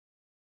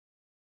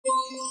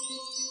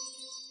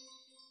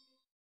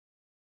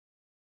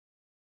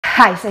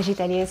Hi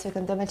Sagittarius,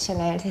 welcome to my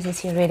channel. This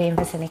is your reading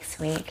for the next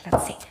week.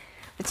 Let's see.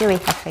 What do we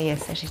have for you,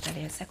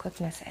 Sagittarius? A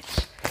quick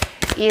message.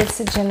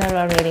 It's a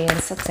general reading,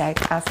 so take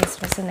as it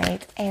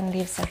resonates and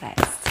leave the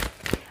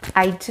rest.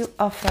 I do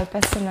offer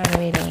personal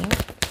reading.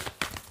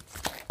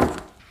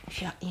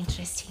 If you're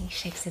interested,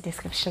 check the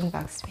description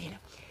box below.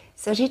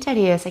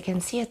 Sagittarius, I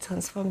can see a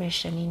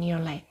transformation in your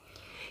life.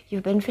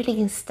 You've been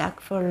feeling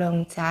stuck for a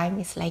long time.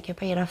 It's like a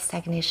period of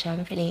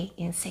stagnation, feeling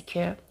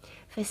insecure,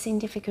 facing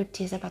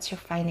difficulties about your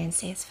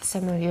finances. For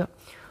some of you,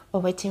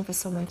 or waiting for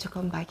someone to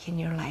come back in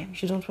your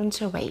life. You don't want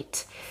to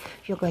wait.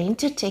 You're going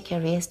to take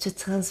a risk to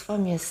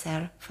transform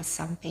yourself for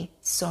something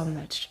so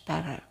much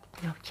better.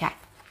 Okay,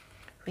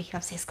 we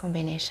have this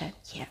combination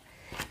here.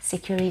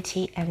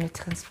 Security and the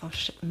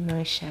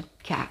transformation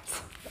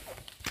cards.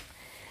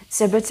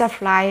 So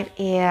butterfly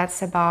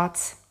is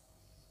about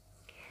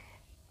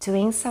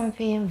doing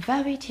something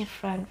very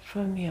different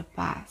from your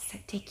past,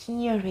 taking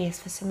your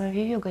risk. For some of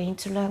you, you're going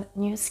to learn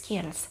new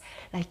skills,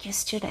 like a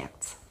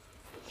student.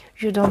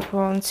 You don't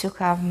want to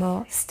have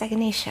more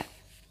stagnation.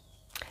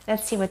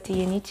 Let's see, what do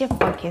you need to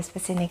focus for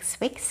the next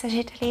week,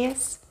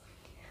 Sagittarius?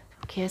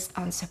 Focus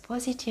on the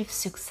positive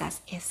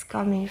success is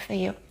coming for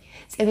you.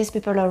 There is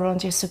people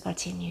around you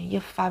supporting you, your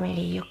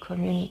family, your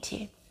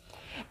community.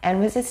 And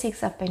with the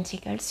Six of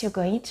Pentacles, you're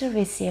going to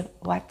receive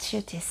what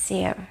you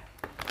deserve.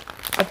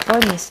 A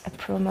bonus, a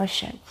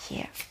promotion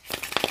here.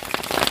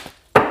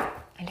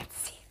 And let's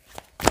see.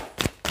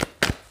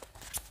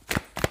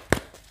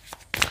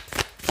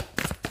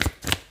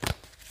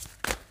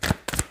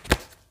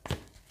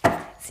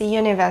 The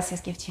universe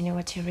is giving you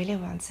what you really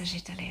want,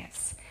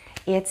 Sagittarius.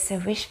 It's a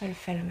wish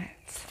fulfillment.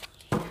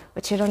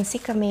 What you don't see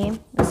coming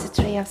with the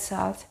Three of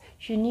Swords,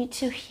 you need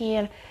to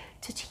heal,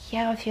 to take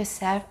care of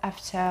yourself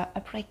after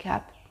a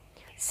breakup,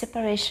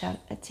 separation,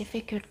 a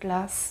difficult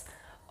loss,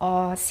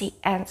 or the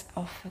end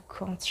of a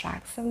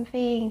contract,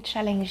 something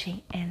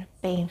challenging and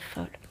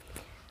painful.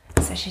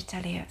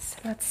 Sagittarius,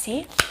 let's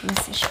see,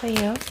 message for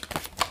you.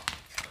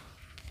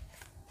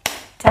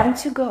 Time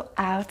to go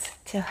out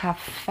to have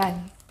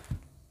fun.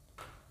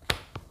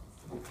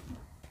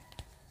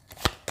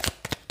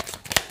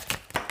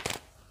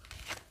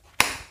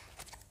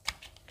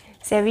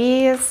 There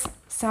is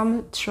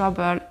some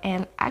trouble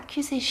and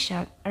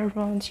accusation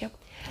around you.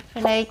 I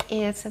feel like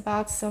it's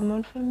about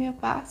someone from your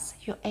past,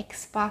 your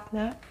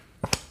ex-partner.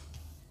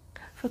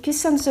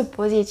 Focus on the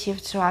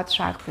positive to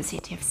attract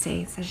positive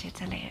things,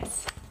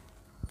 Sagittarius.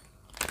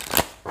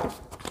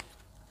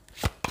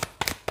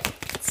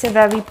 It's a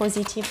very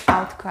positive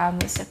outcome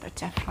with the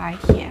butterfly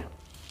here.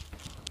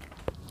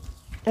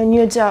 A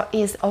new door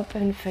is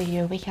open for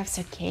you. We have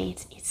the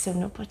gate. It's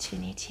an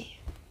opportunity.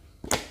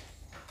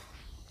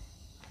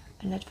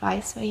 An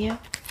advice for you.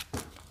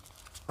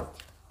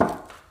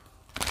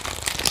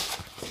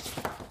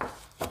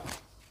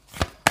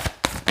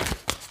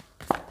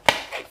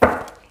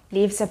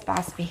 Leave the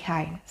past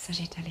behind,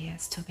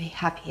 Sagittarius, to be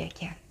happy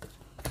again.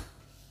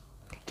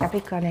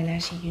 Capricorn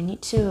energy, you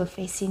need to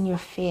face in your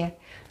fear,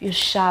 your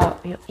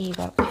shout, your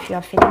ego. If you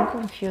are feeling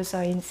confused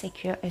or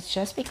insecure, it's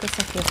just because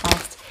of your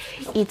past.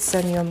 It's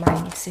on your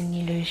mind, it's an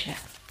illusion.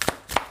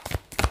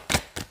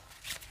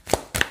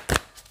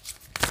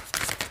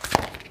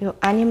 Your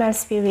animal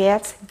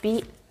spirit,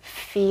 be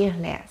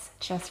fearless,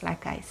 just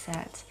like I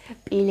said.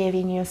 Believe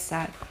in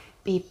yourself,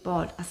 be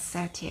bold,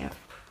 assertive.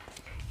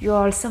 You're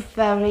also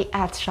very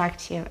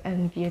attractive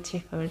and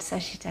beautiful,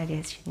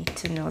 Sagittarius. You need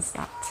to know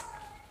that.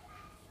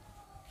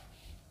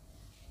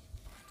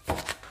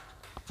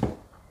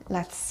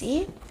 Let's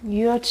see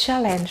your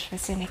challenge for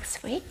the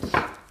next week.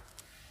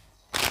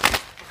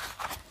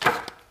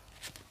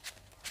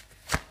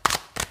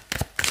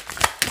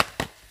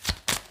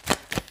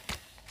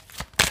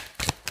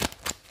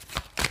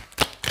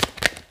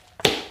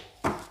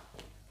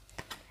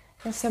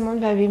 You're someone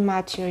very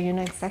mature. You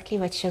know exactly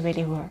what you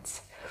really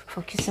want.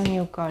 Focus on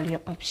your goal,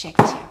 your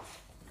objective.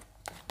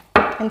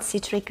 And see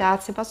three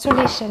cards about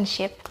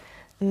relationship.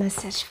 A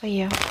message for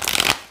you.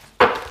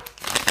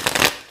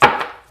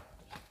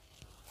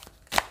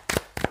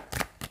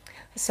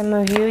 For some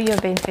of you,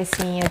 you've been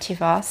facing a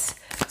divorce,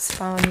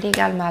 some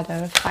legal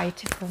matter,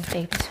 fight,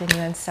 conflict between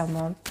you and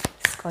someone.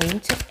 It's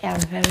going to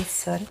end very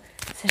soon,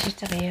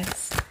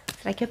 Sagittarius.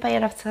 It's like a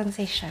period of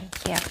transition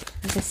here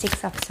with the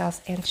Six of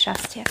Swords and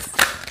Justice.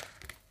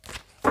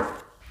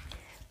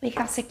 We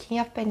have the King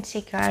of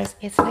Pentacles.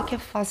 It's like a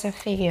father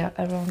figure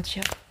around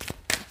you.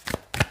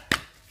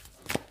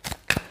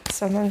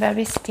 Someone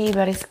very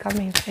stable is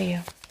coming for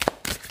you.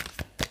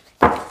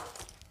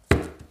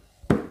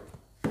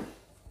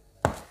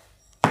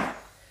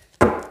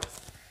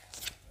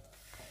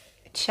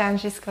 A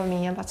change is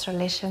coming about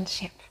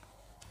relationship.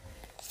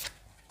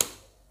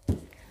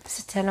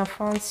 The Ten of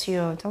Wands,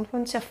 you don't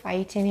want to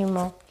fight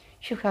anymore.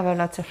 You have a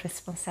lot of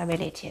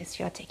responsibilities.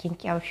 You are taking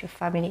care of your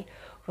family,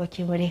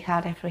 working really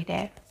hard every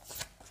day.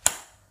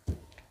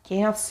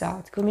 King of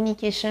Swords,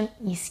 communication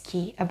is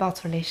key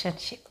about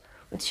relationship.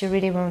 What you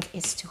really want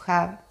is to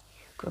have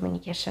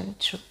communication,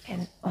 truth,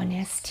 and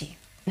honesty.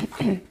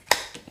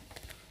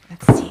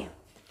 Let's see.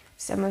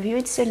 Some of you,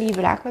 it's a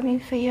Libra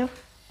coming for you.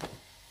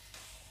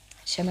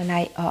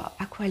 Gemini or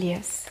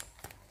Aquarius.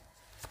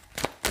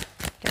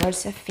 There's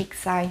also a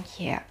fixed sign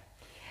here.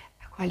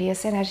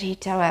 Aquarius energy,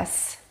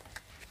 Taurus,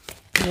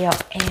 Leo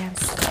and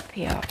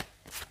Scorpio.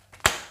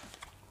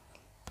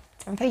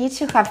 Time for you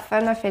to have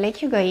fun. I feel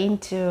like you're going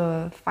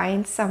to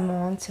find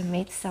someone, to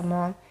meet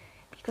someone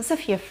because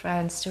of your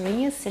friends during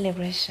your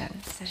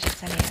celebration,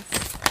 Sagittarius.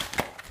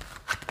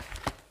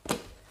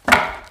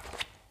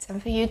 Time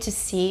for you to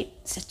see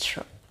the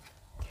truth.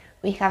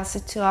 We have the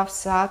Two of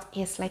Swords.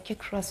 It's like a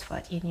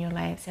crossroad in your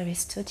life. There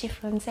is two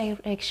different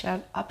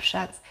direction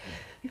options.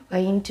 You're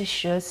going to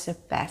choose the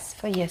best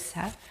for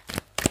yourself.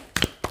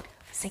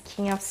 The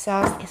King of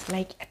Swords is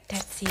like a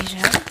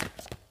decision,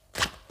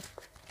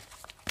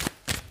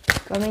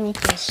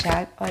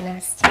 communication,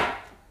 honesty.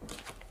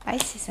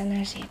 Pisces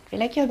energy. I feel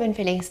like you've been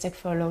feeling stuck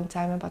for a long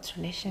time about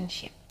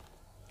relationship.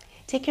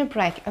 Take a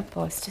break, a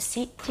pause to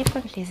see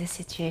differently the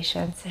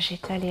situation,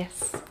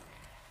 Sagittarius.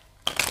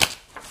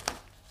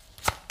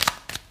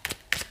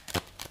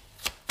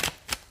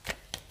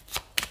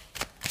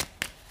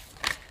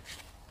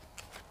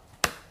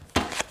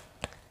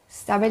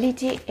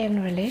 Stability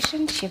in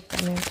relationship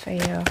coming for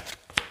you.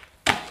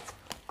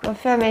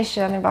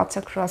 Confirmation about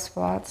the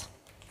crossroads.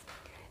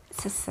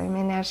 It's the same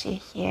energy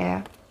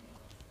here.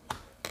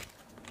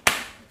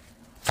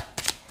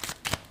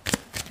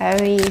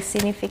 Very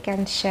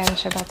significant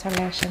change about a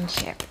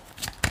relationship.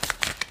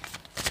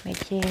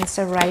 Making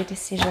the right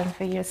decision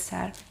for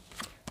yourself.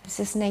 This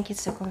is snake,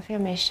 it's a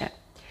confirmation.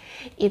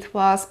 It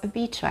was a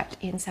betrayal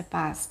in the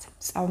past.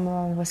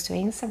 Someone was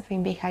doing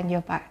something behind your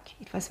back.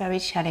 It was very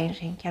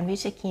challenging. Can be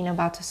talking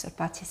about a third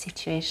party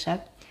situation.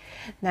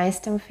 Now it's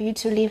time for you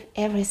to leave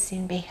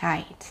everything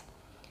behind.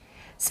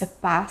 The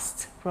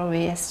past,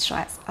 worry,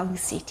 stress,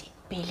 anxiety.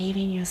 Believe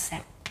in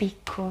yourself. Be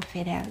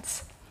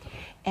confident.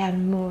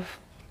 And move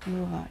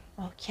on.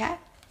 Okay?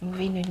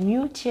 Move in a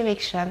new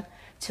direction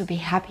to be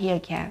happy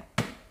again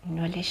in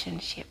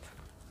relationship.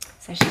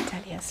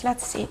 Sagittarius,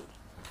 let's see.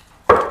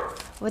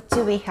 What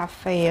do we have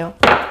for you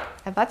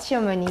about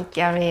your money,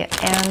 career,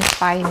 and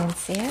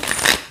finances?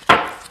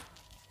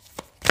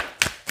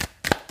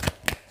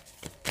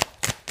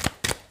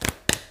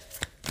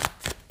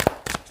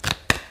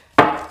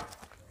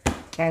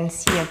 You can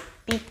see a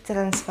big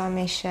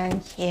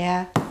transformation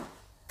here.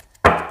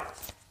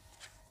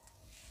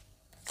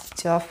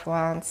 Two of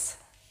Wands,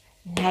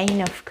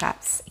 Nine of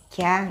Cups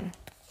again.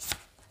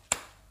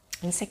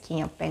 And the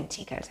King of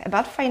Pentacles.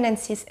 About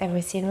finances,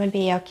 everything will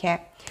be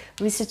okay.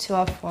 With the Two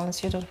of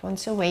Wands, you don't want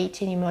to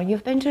wait anymore.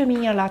 You've been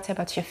dreaming a lot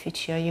about your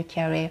future, your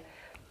career.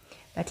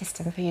 But it's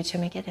time for you to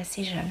make a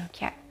decision,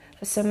 okay?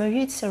 For some of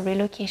you, it's a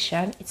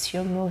relocation. It's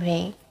you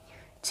moving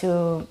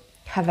to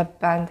have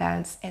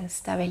abundance and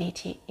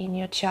stability in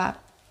your job.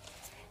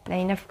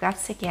 Nine of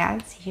Cups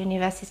again. The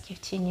universe is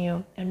giving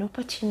you an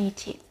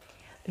opportunity,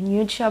 a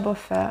new job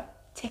offer.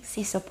 Take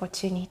this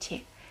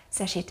opportunity.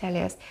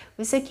 Sagittarius.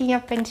 With the King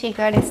of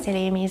Pentacles, it's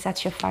telling me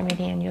that your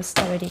family and your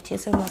stability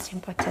is the most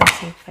important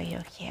thing for you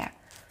here.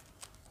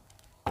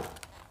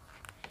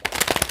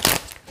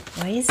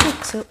 Why is it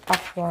Two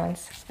of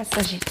Wands for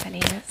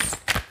Sagittarius?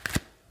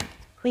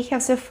 We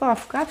have the Four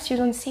of Cups. You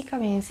don't see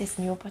coming this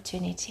new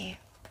opportunity.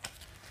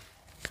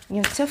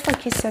 You have to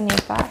focus on your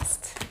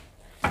past.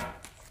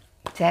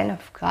 Ten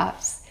of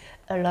Cups.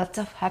 A lot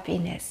of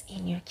happiness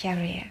in your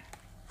career.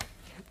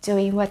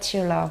 Doing what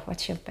you love,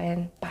 what you've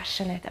been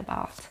passionate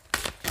about.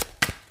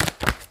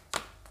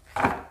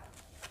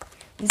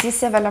 With this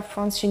Seven of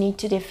Wands, you need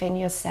to defend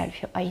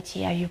yourself, your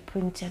idea, your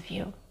point of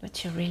view,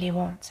 what you really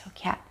want,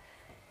 okay?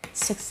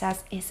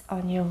 Success is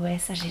on your way,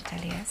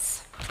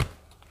 Sagittarius.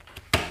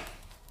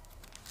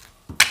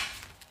 You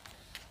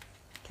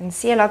can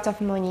see a lot of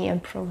money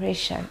and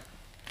progression.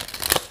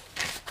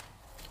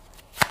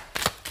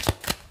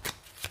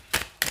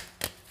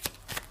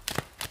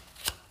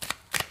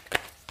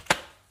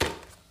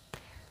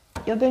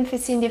 You've been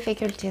facing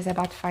difficulties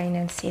about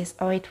finances,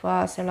 or it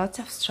was a lot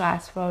of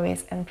stress,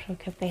 worries, and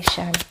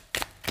preoccupation.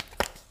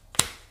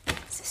 The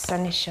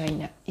sun is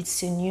showing up.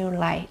 It's a new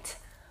light,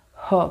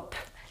 hope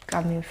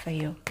coming for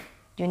you.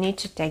 You need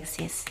to take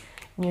this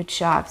new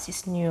job,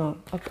 this new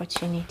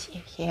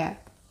opportunity here.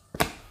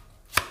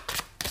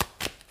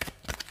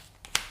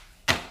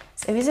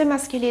 So with the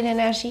masculine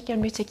energy, you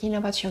can be talking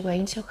about you're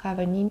going to have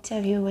an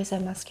interview with a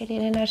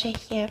masculine energy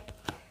here.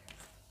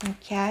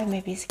 Okay,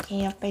 maybe the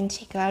King of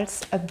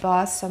Pentacles, a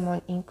boss,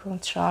 someone in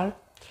control.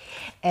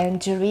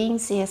 And during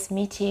this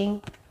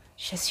meeting,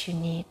 just you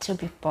need to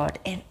be bold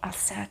and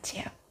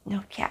assertive.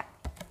 Okay.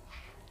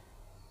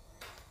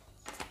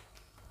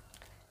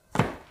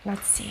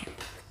 Let's see.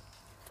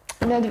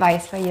 An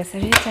advice for you,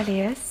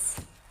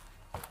 Sagittarius.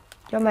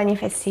 You're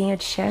manifesting a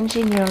change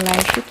in your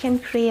life. You can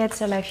create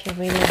the life you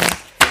really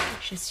want.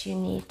 Just you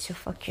need to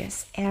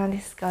focus, and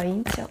it's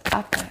going to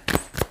happen.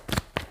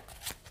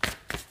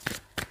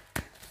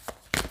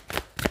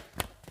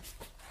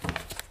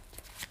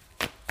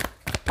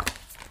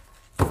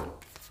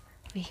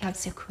 We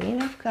have the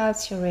Queen of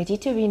Cups. You're ready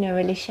to be in a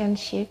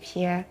relationship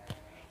here.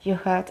 Your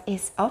heart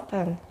is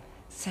open,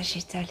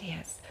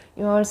 Sagittarius.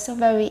 You're also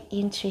very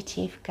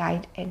intuitive,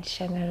 kind, and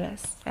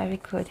generous. Very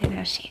good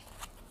energy.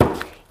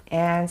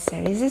 And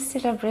there is a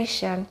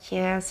celebration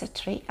here, the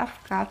Three of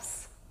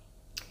Cups.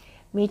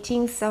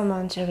 Meeting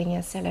someone during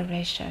a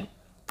celebration.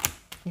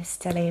 It's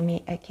telling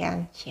me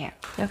again here.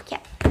 Okay.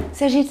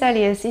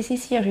 Sagittarius, this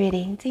is your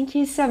reading. Thank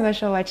you so much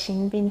for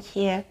watching, being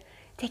here.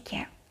 Take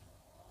care.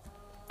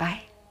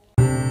 Bye.